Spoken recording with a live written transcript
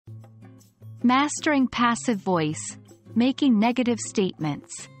Mastering passive voice, making negative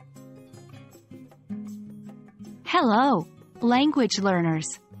statements. Hello, language learners.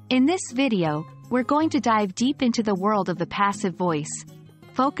 In this video, we're going to dive deep into the world of the passive voice,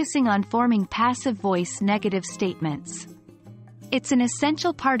 focusing on forming passive voice negative statements. It's an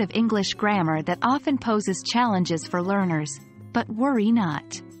essential part of English grammar that often poses challenges for learners, but worry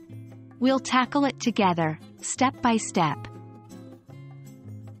not. We'll tackle it together, step by step.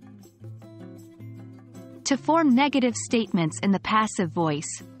 To form negative statements in the passive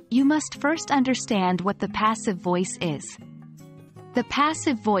voice, you must first understand what the passive voice is. The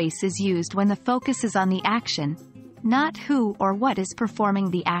passive voice is used when the focus is on the action, not who or what is performing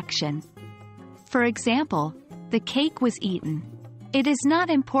the action. For example, the cake was eaten. It is not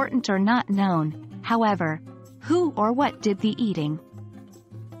important or not known, however, who or what did the eating.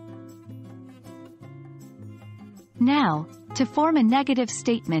 Now, to form a negative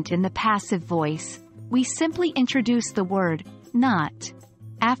statement in the passive voice, we simply introduce the word not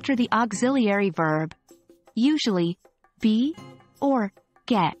after the auxiliary verb, usually be or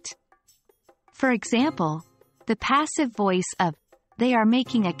get. For example, the passive voice of they are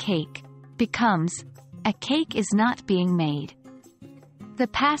making a cake becomes a cake is not being made. The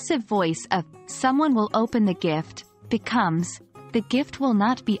passive voice of someone will open the gift becomes the gift will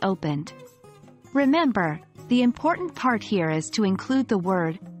not be opened. Remember, the important part here is to include the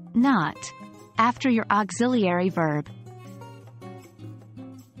word not after your auxiliary verb.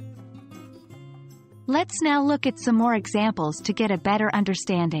 Let's now look at some more examples to get a better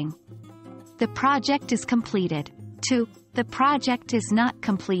understanding. The project is completed. To the project is not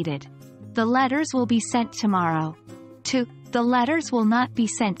completed. The letters will be sent tomorrow. To the letters will not be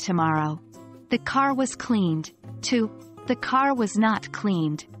sent tomorrow. The car was cleaned. To the car was not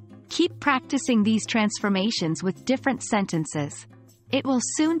cleaned. Keep practicing these transformations with different sentences. It will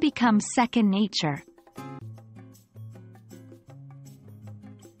soon become second nature.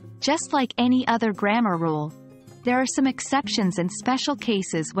 Just like any other grammar rule, there are some exceptions and special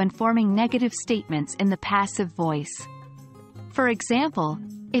cases when forming negative statements in the passive voice. For example,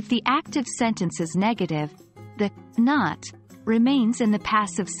 if the active sentence is negative, the not remains in the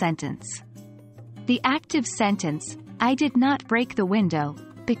passive sentence. The active sentence, I did not break the window,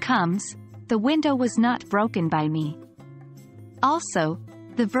 becomes, the window was not broken by me. Also,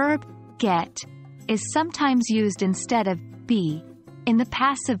 the verb get is sometimes used instead of be in the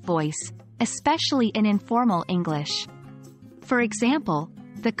passive voice, especially in informal English. For example,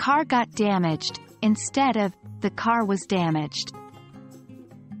 the car got damaged instead of the car was damaged.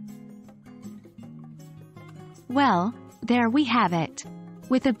 Well, there we have it.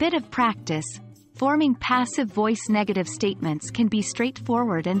 With a bit of practice, forming passive voice negative statements can be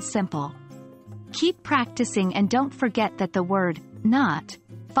straightforward and simple. Keep practicing and don't forget that the word not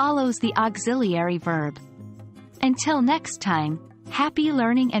follows the auxiliary verb. Until next time, happy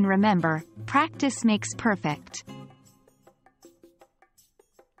learning and remember, practice makes perfect.